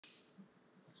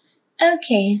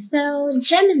Okay, so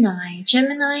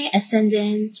Gemini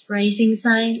ascendant rising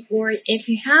sign, or if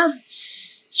you have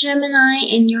Gemini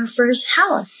in your first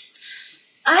house.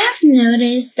 I have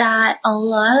noticed that a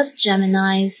lot of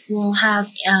Geminis will have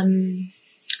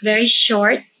very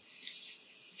short.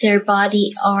 Their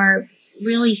body are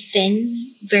really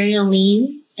thin, very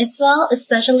lean as well,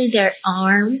 especially their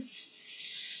arms.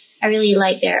 I really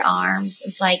like their arms.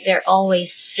 It's like they're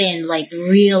always thin, like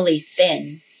really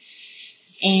thin.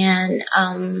 And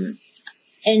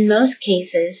in most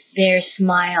cases, their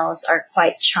smiles are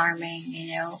quite charming.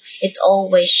 It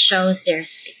always shows their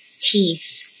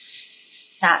teeth,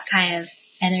 that kind of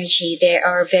energy. They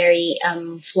are very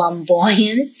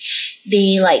flamboyant.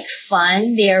 They like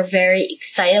fun. They are very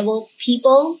excitable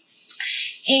people.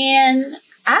 And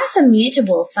as a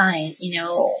mutable sign,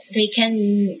 they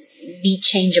can be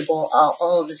changeable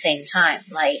all at the same time.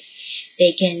 Like,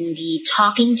 they can be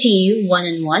talking to you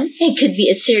one-on-one. It could be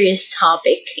a serious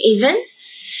topic even.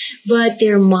 But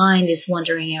their mind is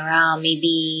wandering around,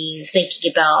 maybe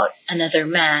thinking about another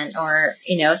man, or,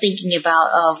 thinking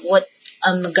about what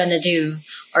I'm gonna do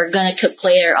or gonna cook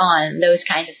later on, those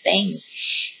kind of things.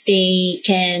 They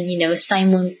can,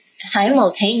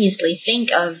 simultaneously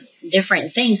think of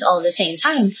different things all at the same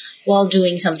time while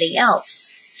doing something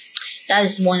else. That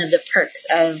is one of the perks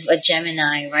of a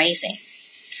Gemini rising.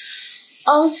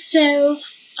 Also,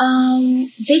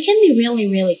 they can be really,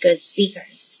 really good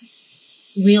speakers,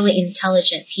 really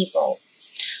intelligent people.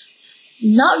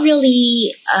 Not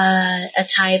really a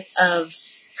type of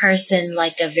person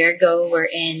like a Virgo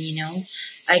wherein,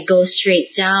 I go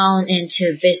straight down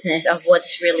into business of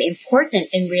what's really important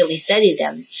and really study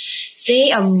them.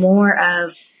 They are more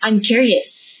of, I'm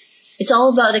curious. It's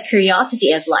all about the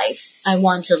curiosity of life. I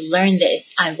want to learn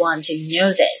this. I want to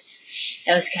know this.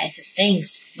 Those kinds of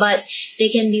things. But they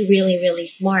can be really, really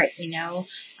smart,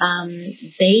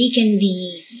 They can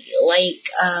be like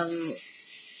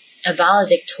a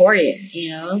valedictorian,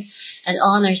 an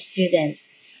honor student,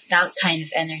 that kind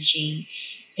of energy.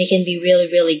 They can be really,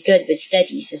 really good with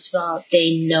studies as well.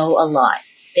 They know a lot.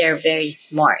 They're very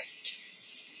smart.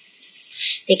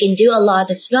 They can do a lot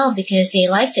as well because they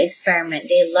like to experiment.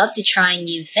 They love to try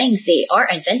new things. They are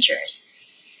adventurous.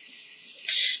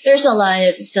 There's a lot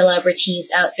of celebrities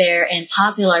out there and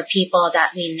popular people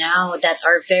that we know that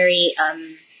are very,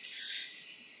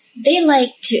 they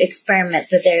like to experiment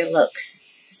with their looks.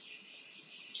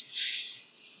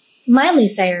 Miley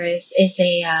Cyrus is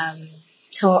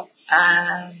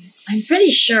I'm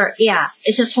pretty sure,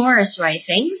 it's a Taurus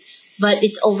rising, but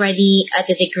it's already at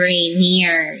a degree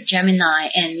near Gemini,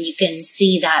 and you can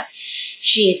see that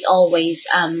she's always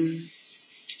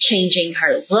changing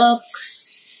her looks,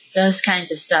 those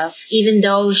kinds of stuff. Even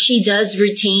though she does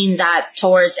retain that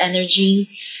Taurus energy,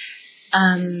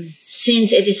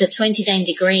 since it is a 29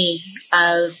 degree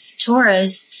of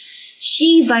Taurus,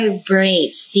 she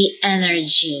vibrates the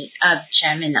energy of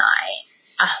Gemini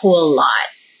a whole lot,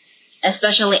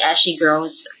 especially as she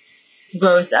grows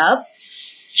up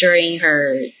during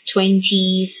her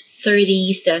 20s,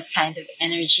 30s. Those kinds of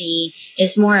energy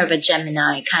is more of a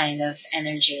Gemini kind of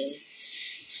energy.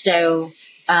 So,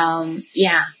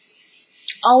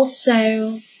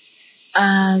 Also,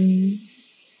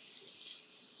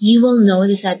 you will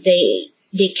notice that they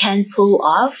can pull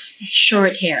off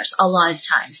short hairs a lot of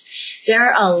times. There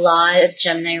are a lot of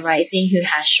Gemini rising who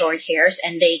has short hairs,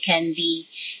 and they can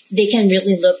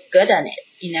really look good on it.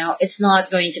 It's not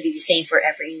going to be the same for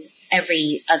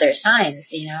every other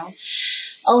signs,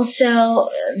 Also,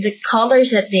 the colors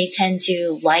that they tend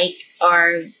to like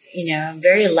are,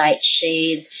 very light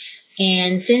shade.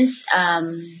 And since,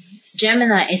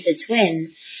 Gemini is a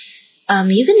twin,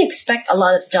 you can expect a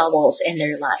lot of doubles in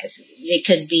their life. They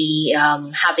could be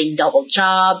having double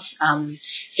jobs.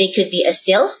 They could be a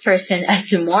salesperson at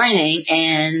the morning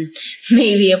and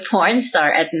maybe a porn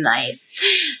star at night.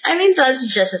 I mean,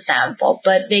 that's just a sample,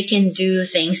 but they can do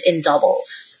things in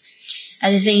doubles.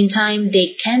 At the same time,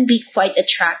 they can be quite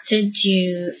attracted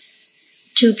to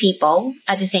two people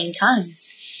at the same time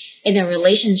in a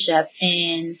relationship,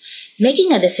 and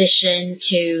making a decision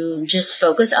to just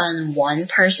focus on one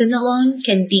person alone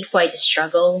can be quite a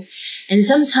struggle. And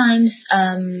sometimes,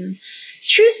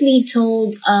 truth be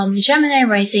told, Gemini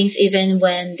risings, even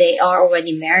when they are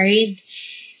already married,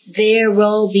 there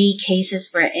will be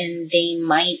cases wherein they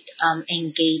might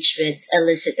engage with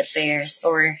illicit affairs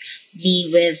or be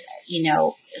with,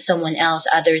 someone else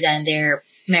other than their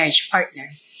marriage partner.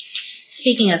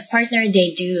 Speaking of partner,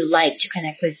 they do like to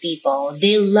connect with people.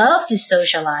 They love to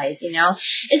socialize,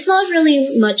 It's not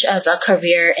really much of a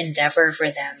career endeavor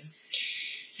for them.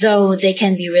 Though they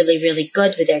can be really, really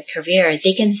good with their career,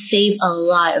 they can save a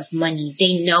lot of money.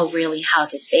 They know really how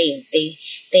to save.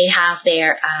 They have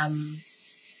their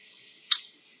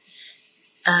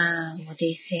what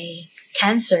they say,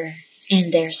 cancer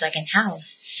in their second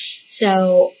house.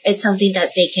 So it's something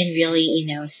that they can really,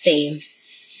 save.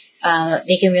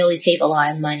 They can really save a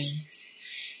lot of money.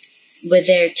 With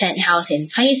their 10th house in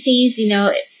Pisces,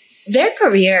 their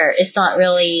career is not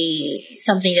really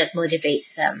something that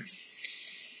motivates them.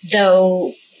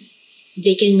 Though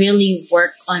they can really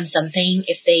work on something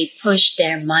if they push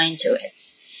their mind to it.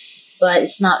 But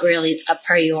it's not really a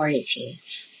priority.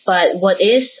 But what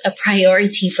is a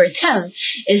priority for them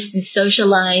is to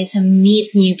socialize,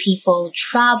 meet new people,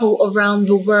 travel around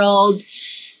the world,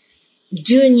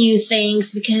 do new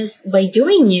things, because by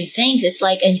doing new things, it's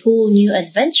like a whole new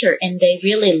adventure, and they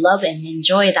really love and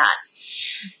enjoy that.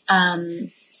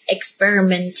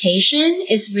 Experimentation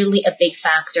is really a big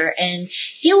factor, and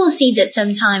you will see that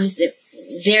sometimes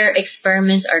their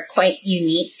experiments are quite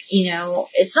unique.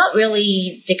 It's not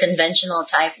really the conventional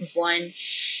type of one.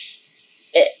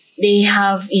 They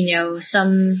have,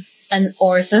 some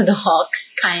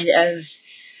unorthodox kind of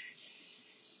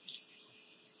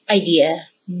idea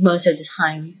most of the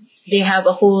time. They have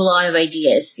a whole lot of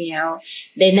ideas,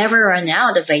 They never run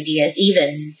out of ideas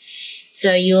even.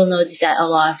 So you'll notice that a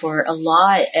lot for a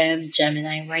lot of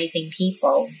Gemini rising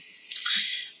people.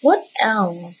 What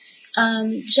else?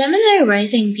 Gemini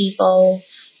rising people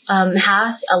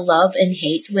has a love and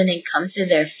hate when it comes to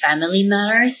their family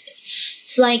matters.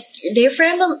 It's like their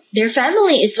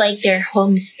family is like their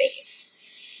home space.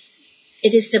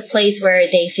 It is the place where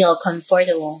they feel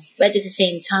comfortable, but at the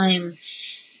same time,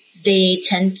 they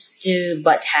tend to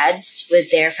butt heads with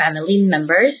their family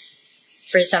members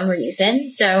for some reason.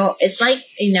 So it's like,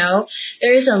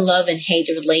 there is a love and hate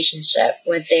relationship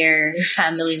with their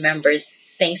family members,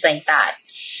 things like that.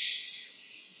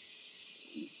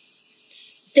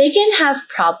 They can have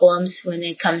problems when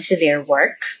it comes to their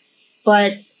work,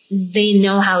 but they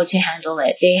know how to handle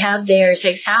it. They have their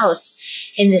 6th house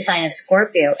in the sign of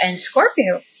Scorpio, and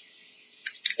Scorpio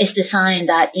is the sign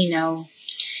that,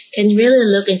 can really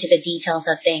look into the details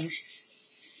of things.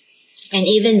 And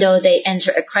even though they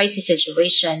enter a crisis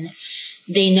situation,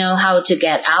 they know how to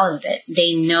get out of it.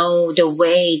 They know the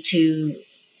way to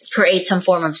create some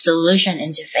form of solution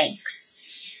into things.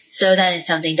 So that is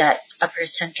something that a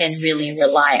person can really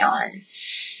rely on.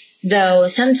 Though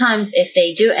sometimes if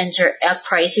they do enter a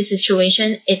crisis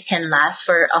situation, it can last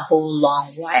for a whole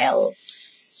long while.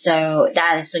 So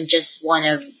that is just one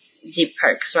of the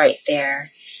perks right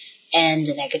there, and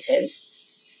the negatives.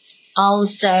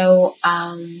 Also,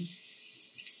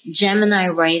 Gemini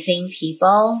rising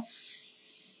people,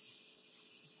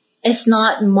 it's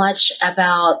not much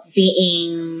about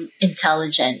being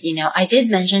intelligent. I did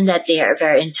mention that they are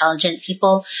very intelligent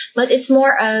people, but it's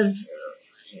more of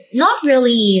not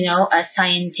really, a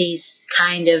scientist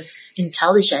kind of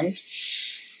intelligent.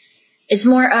 It's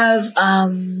more of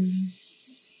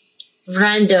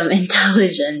random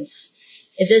intelligence.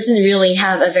 It doesn't really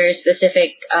have a very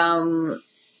specific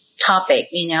topic,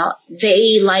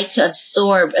 They like to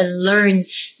absorb and learn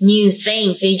new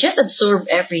things. They just absorb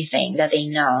everything that they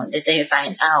know, that they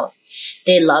find out.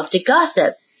 They love to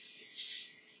gossip.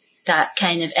 That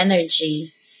kind of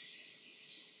energy.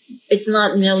 It's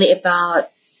not really about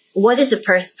what is the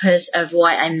purpose of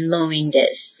why I'm knowing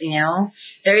this,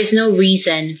 There is no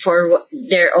reason for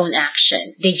their own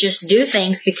action. They just do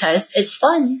things because it's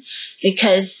fun,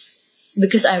 because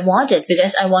I want it,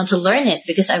 because I want to learn it,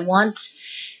 because I want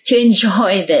to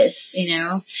enjoy this,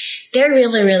 They're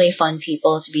really, really fun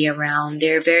people to be around.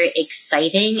 They're very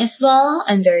exciting as well,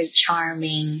 and very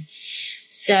charming.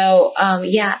 So,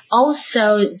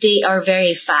 also they are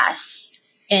very fast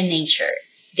in nature.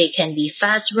 They can be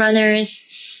fast runners,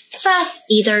 fast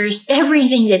eaters.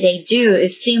 Everything that they do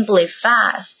is simply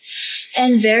fast.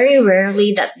 And very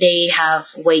rarely that they have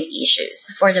weight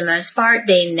issues. For the most part,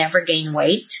 they never gain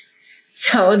weight.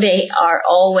 So they are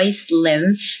always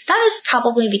slim. That is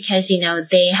probably because,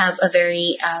 they have a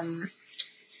very,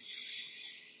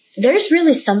 there's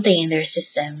really something in their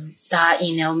system that,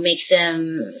 makes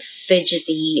them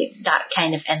fidgety, that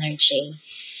kind of energy.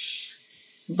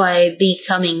 By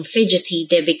becoming fidgety,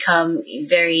 they become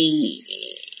very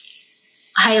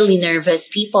highly nervous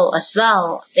people as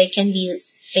well. They can be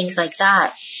things like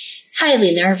that.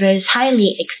 Highly nervous,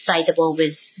 highly excitable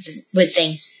with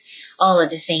things all at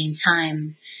the same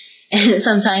time. And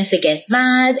sometimes they get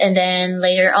mad, and then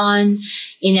later on,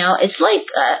 it's like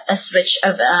a switch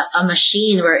of a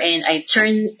machine wherein I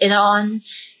turn it on,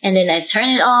 and then I turn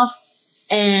it off,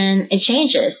 and it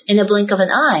changes in a blink of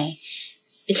an eye.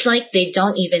 It's like they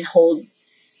don't even hold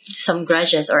some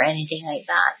grudges or anything like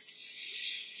that.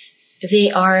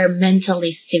 They are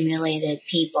mentally stimulated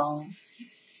people.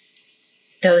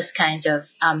 Those kinds of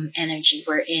energy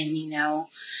we're in, you know.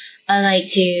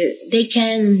 They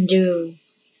can do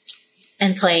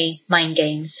and play mind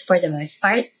games for the most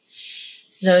part.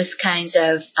 Those kinds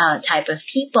of type of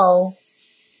people.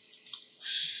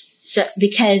 So,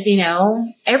 because, you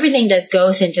know, everything that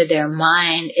goes into their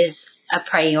mind is a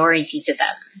priority to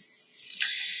them.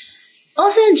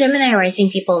 Also, Gemini rising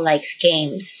people likes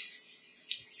games.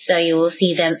 So you will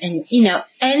see them in, you know,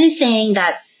 anything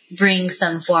that brings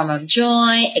some form of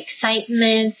joy,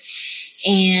 excitement,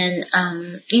 and,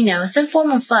 you know, some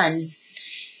form of fun.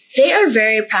 They are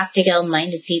very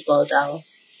practical-minded people, though.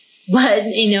 But,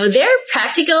 you know, they're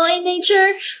practical in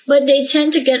nature, but they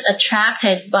tend to get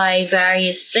attracted by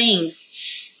various things.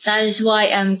 That is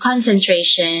why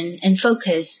concentration and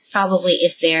focus probably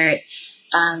is their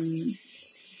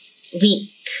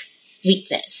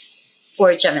weakness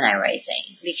for Gemini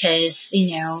rising. Because,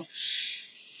 you know,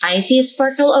 I see a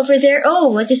sparkle over there. Oh,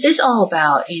 what is this all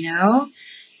about, you know?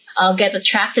 I'll get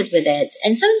attracted with it.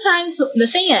 And sometimes the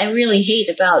thing I really hate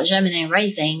about Gemini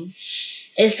rising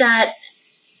is that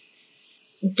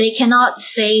they cannot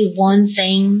say one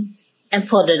thing and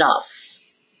put it off,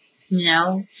 you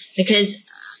know, because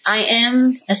I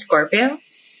am a Scorpio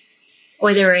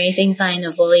with a rising sign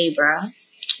of Libra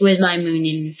with my moon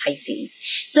in Pisces.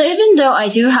 So even though I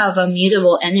do have a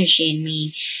mutable energy in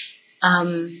me,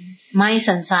 my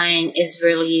sun sign is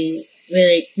really,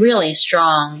 really, really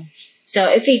strong. So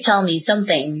if you tell me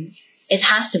something, it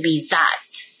has to be that.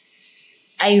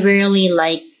 I rarely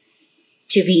like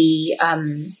to be,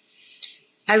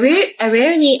 I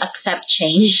rarely accept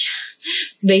change,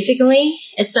 basically,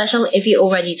 especially if you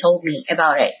already told me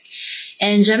about it.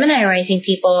 And Gemini rising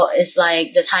people is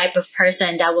like the type of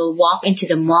person that will walk into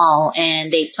the mall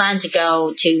and they plan to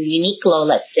go to Uniqlo,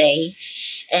 let's say,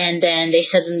 and then they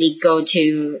suddenly go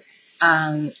to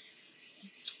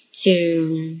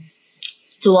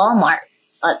Walmart,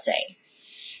 let's say,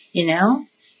 you know,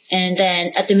 and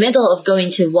then at the middle of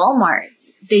going to Walmart,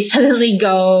 they suddenly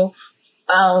go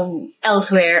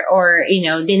elsewhere, or, you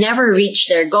know, they never reach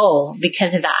their goal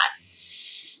because of that.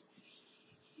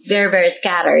 They're very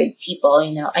scattered people,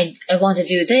 you know. I want to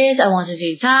do this, I want to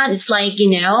do that. It's like,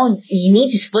 you know, you need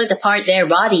to split apart their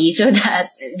body so that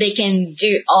they can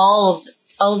do all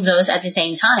of those at the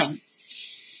same time.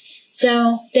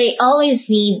 So they always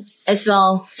need as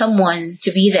well someone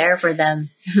to be there for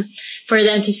them, for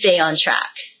them to stay on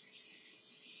track.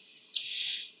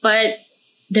 But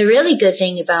the really good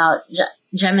thing about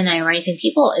Gemini rising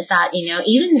people is that, you know,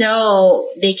 even though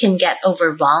they can get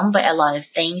overwhelmed by a lot of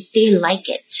things, they like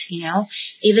it, you know.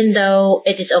 Even though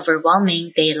it is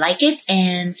overwhelming, they like it,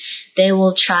 and they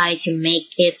will try to make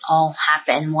it all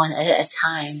happen one at a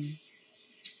time.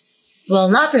 Well,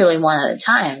 not really one at a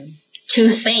time. 2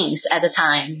 things at a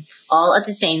time, all at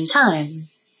the same time.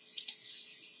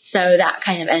 So that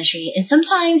kind of energy. And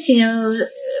sometimes, you know,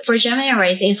 for Gemini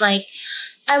rising, it's like,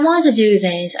 I want to do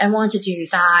this, I want to do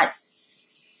that.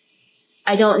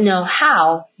 I don't know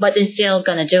how, but they're still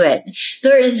gonna do it.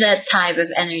 There is that type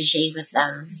of energy with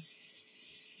them.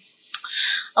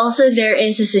 Also, there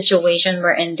is a situation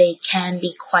wherein they can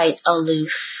be quite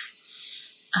aloof.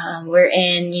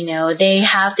 Wherein, you know, they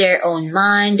have their own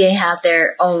mind, they have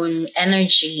their own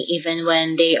energy, even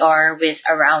when they are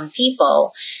around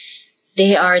people.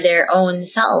 They are their own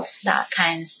self, that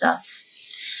kind of stuff.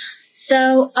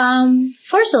 So,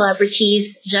 for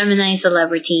celebrities, Gemini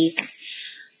celebrities,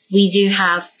 we do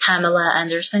have Pamela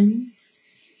Anderson.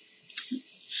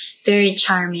 Very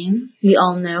charming. We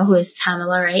all know who is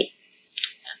Pamela, right?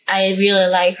 I really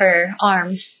like her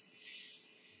arms.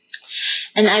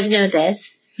 And I've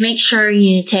noticed, make sure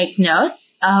you take note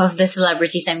of the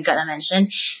celebrities I'm gonna mention.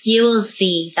 You will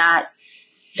see that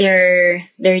their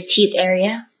teeth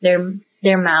area,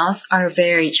 their mouth are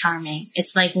very charming.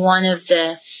 It's like one of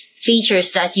the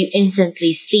features that you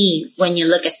instantly see when you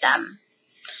look at them.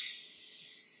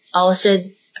 Also,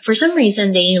 for some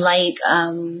reason, they like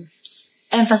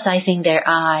emphasizing their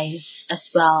eyes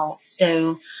as well.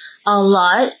 So a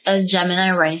lot of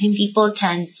Gemini rising people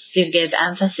tends to give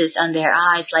emphasis on their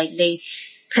eyes, like they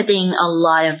putting a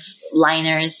lot of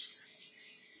liners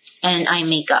and eye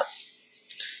makeup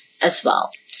as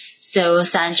well. So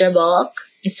Sandra Bullock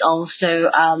is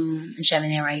also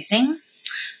Gemini rising.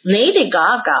 Lady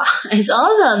Gaga is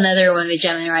also another one with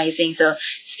Gemini rising. So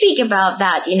speak about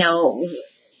that, you know,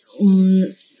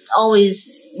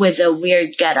 always with a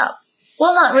weird getup.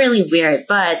 Well, not really weird,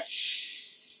 but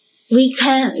we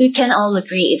can all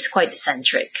agree it's quite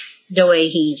eccentric the way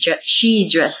she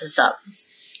dresses up.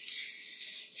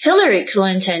 Hillary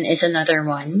Clinton is another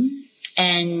one.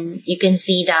 And you can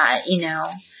see that,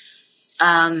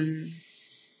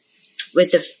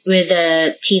 with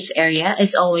the teeth area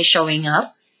is always showing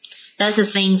up. That's the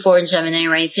thing for Gemini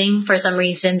rising. For some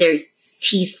reason, their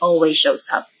teeth always shows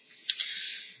up.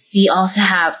 We also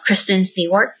have Kristen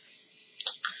Stewart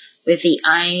with the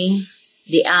eyes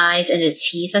and the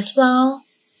teeth as well.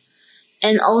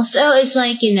 And also it's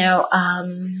like,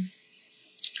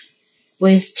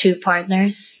 with two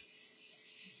partners.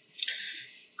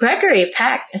 Gregory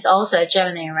Peck is also a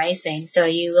Gemini rising, so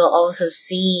you will also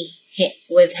see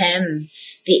with him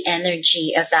the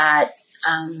energy of that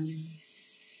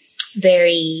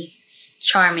very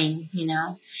charming,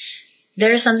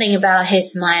 There's something about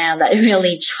his smile that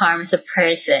really charms a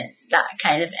person, that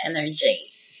kind of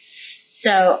energy.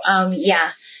 So,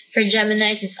 for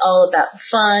Geminis, it's all about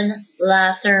fun,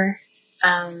 laughter,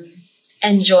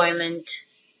 enjoyment,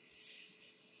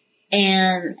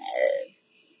 and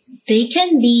they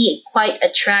can be quite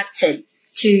attracted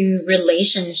to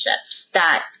relationships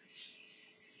that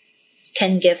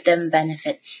can give them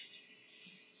benefits.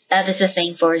 That is the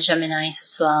thing for Geminis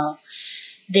as well.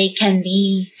 They can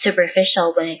be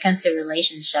superficial when it comes to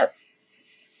relationship.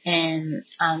 And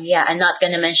I'm not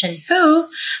gonna mention who,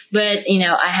 but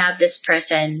I have this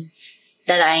person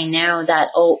that I know that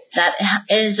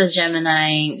is a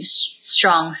Gemini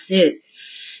strong suit.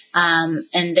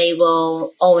 And they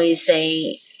will always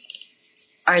say,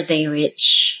 are they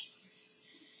rich?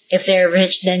 If they're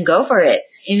rich, then go for it,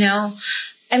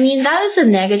 that is a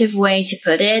negative way to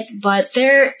put it, but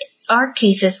there are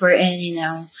cases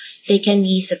wherein, they can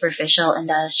be superficial, and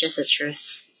that is just the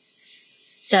truth.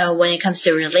 So when it comes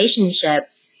to relationship,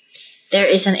 there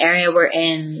is an area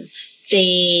wherein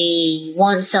they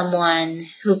want someone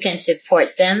who can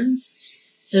support them,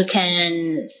 who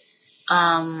can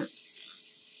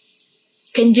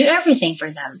do everything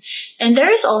for them. And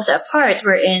there is also a part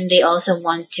wherein they also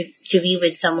want to be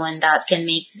with someone that can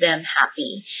make them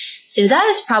happy. So that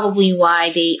is probably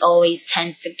why they always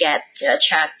tend to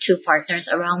attract two partners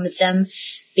around with them,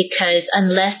 because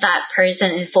unless that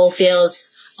person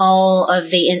fulfills all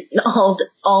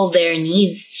their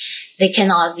needs, they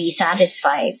cannot be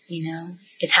satisfied,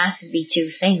 It has to be two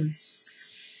things.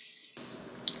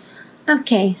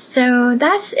 Okay, so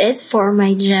that's it for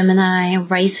my Gemini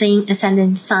rising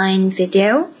ascendant sign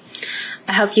video.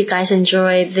 I hope you guys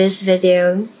enjoyed this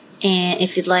video, and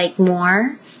if you'd like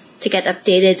more to get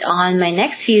updated on my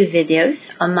next few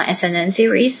videos on my ascendant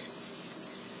series,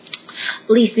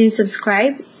 please do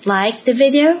subscribe, like the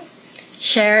video,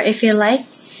 share if you like,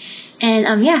 and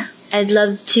I'd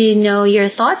love to know your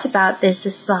thoughts about this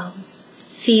as well.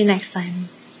 See you next time.